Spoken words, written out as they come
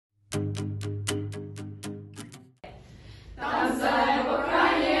Там за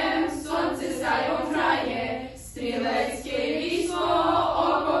небокраєм сонце сяйво грає, стрілецьке військо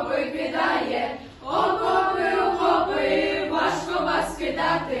окопи кидає. Окопи, окопи, важко вас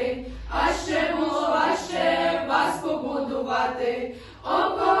кидати, а ще було важче вас побудувати.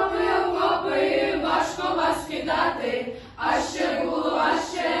 Окопи, окопи, важко вас кидати, а ще було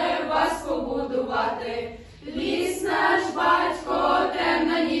важче вас побудувати. Ліс наш батько,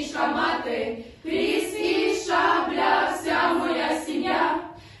 темна нічка мати, крізь і шабля вся моя сім'я.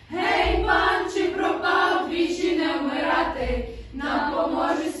 Гей, пан, чи пропав, двічі не вмирати, нам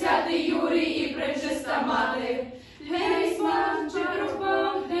поможе святий Юрій і пречиста мати. Гей, пан, чи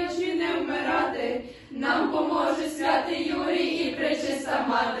пропав, двічі не вмирати, нам поможе святий Юрій і пречиста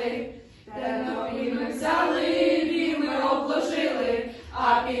мати. Тернові ми взяли, вів ми обложили,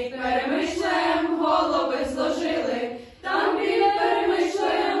 а під Перемишлем голови зложили. Там під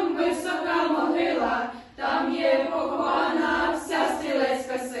Перемишлем висока могила, там є похована вся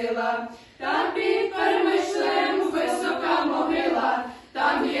стрілецька сила. Там під Перемишлем висока могила,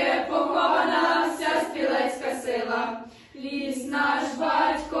 там є похована вся стрілецька сила. Ліс наш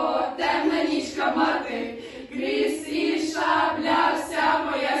батько, темна нічка мати, крізь і шабля вся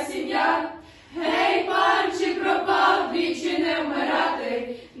моя сім'я. Гей, пан, чи пропав, двічі не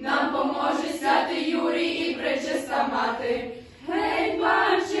вмирати, нам поможе святий Юрій і пречиста мати. Гей,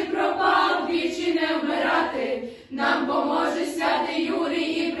 пан, чи пропав, двічі не вмирати, нам поможе святий Юрій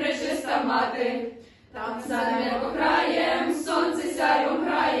і пречиста мати. Там за небокраєм сонце сяйвом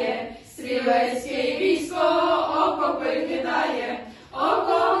грає, стрілецьке військо окопи кидає.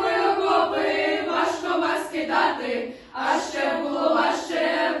 Окопи, окопи, важко вас кидати, а ще було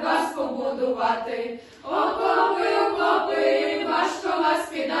важче вас побудувати. Окопи, окопи, важко вас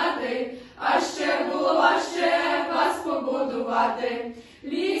кидати, а ще було важче вас побудувати.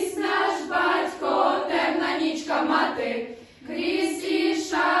 Ліс наш батько, темна нічка мати, крізь і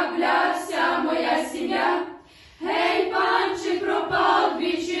шабля вся моя сім'я. Гей, пан, чи пропав,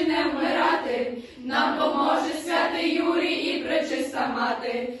 двічі не вмирати, нам поможе святий Юрій і пречиста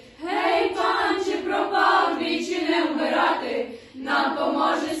мати. Гей, пан, чи пропав, двічі не вмирати, нам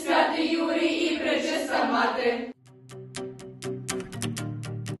поможе святий Юрій і пречиста мати.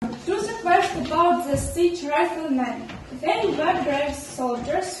 Choose a question about the siege riflemen. They were brave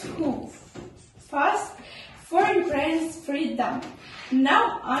soldiers who fought for Ukraine's freedom. Now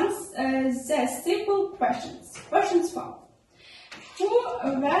answer the simple questions. Questions 4. Who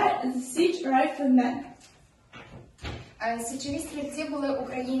were the siege riflemen? Січові стрільці були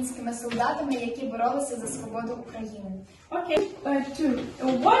українськими солдатами, які боролися за свободу України. Okay. 2.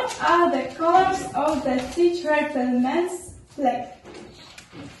 What are the colors of the siege riflemen's flag?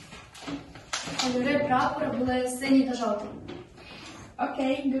 Кольори прапора були синій та жовтий.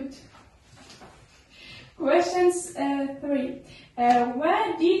 Okay, good. Questions 3. Where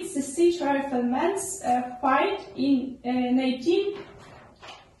did the siege riflemen fight in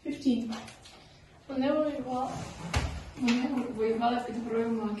 1915? Вони воювали під горою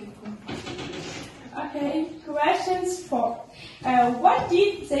Маківку. Okay, questions 4. What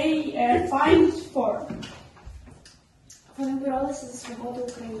did they fight for? Вони боролися за свободу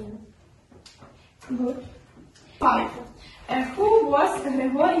України. Good. 5. Who was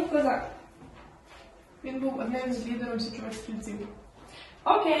Григорій Козак? Він був одним з лідерів січових стрільців.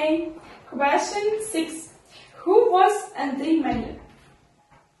 Okay. Question 6. Who was Андрій Мельник?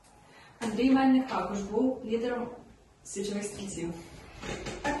 Андрій Мельник також був лідером січових стрільців.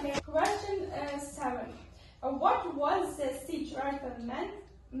 Okay. Question 7. What was the siege rifleman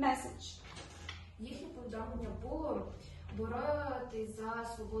message? Їхнє повідомлення було боротись за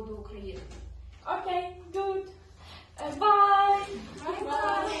свободу України. Okay, good. Bye. Bye.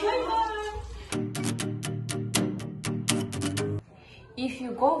 Bye. If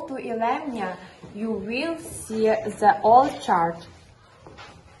you go to Ilemnia, you will see the old church.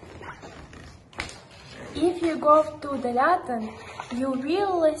 If you go to Delatan, you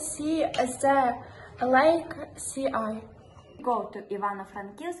will see the lake CI. Go to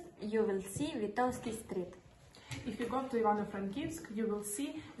Ivano-Frankivsk, you will see Vitovsky Street. If you go to Ivano-Frankivsk, you will see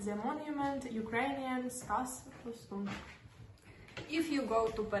the monument Ukrainian Stas Rustum. If you go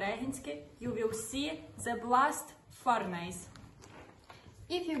to Перегінське, you will see the blast furnace.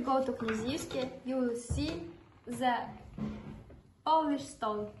 If you go to Knyzivske, you will see the Polish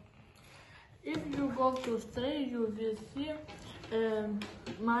stone. If you go to Stray, you will see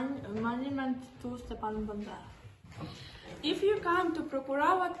monument to Stepan Bandera. If you come to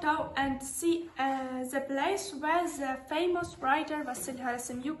Prokurova town and see the place where the famous writer Vasil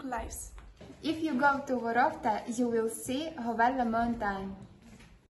Gerasimenko lives. If you go to Vorovta, you will see Hovella Mountain.